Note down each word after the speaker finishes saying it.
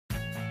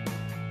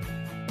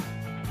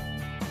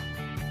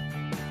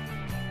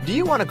Do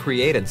you want to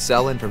create and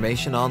sell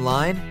information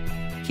online?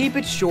 Keep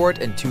it short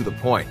and to the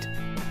point.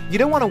 You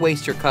don't want to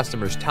waste your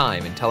customers'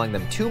 time in telling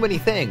them too many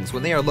things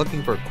when they are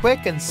looking for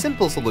quick and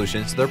simple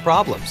solutions to their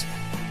problems.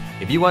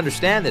 If you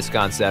understand this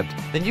concept,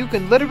 then you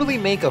can literally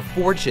make a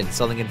fortune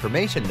selling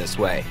information this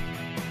way.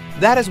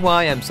 That is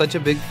why I'm such a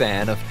big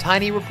fan of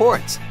tiny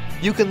reports.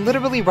 You can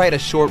literally write a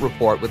short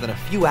report within a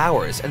few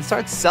hours and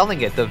start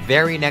selling it the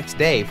very next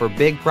day for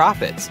big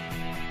profits.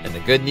 And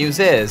the good news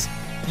is,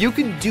 you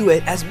can do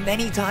it as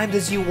many times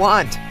as you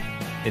want.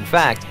 In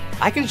fact,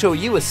 I can show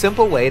you a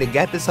simple way to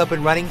get this up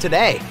and running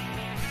today.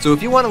 So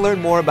if you want to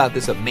learn more about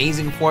this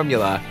amazing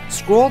formula,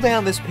 scroll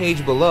down this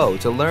page below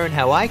to learn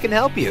how I can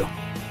help you.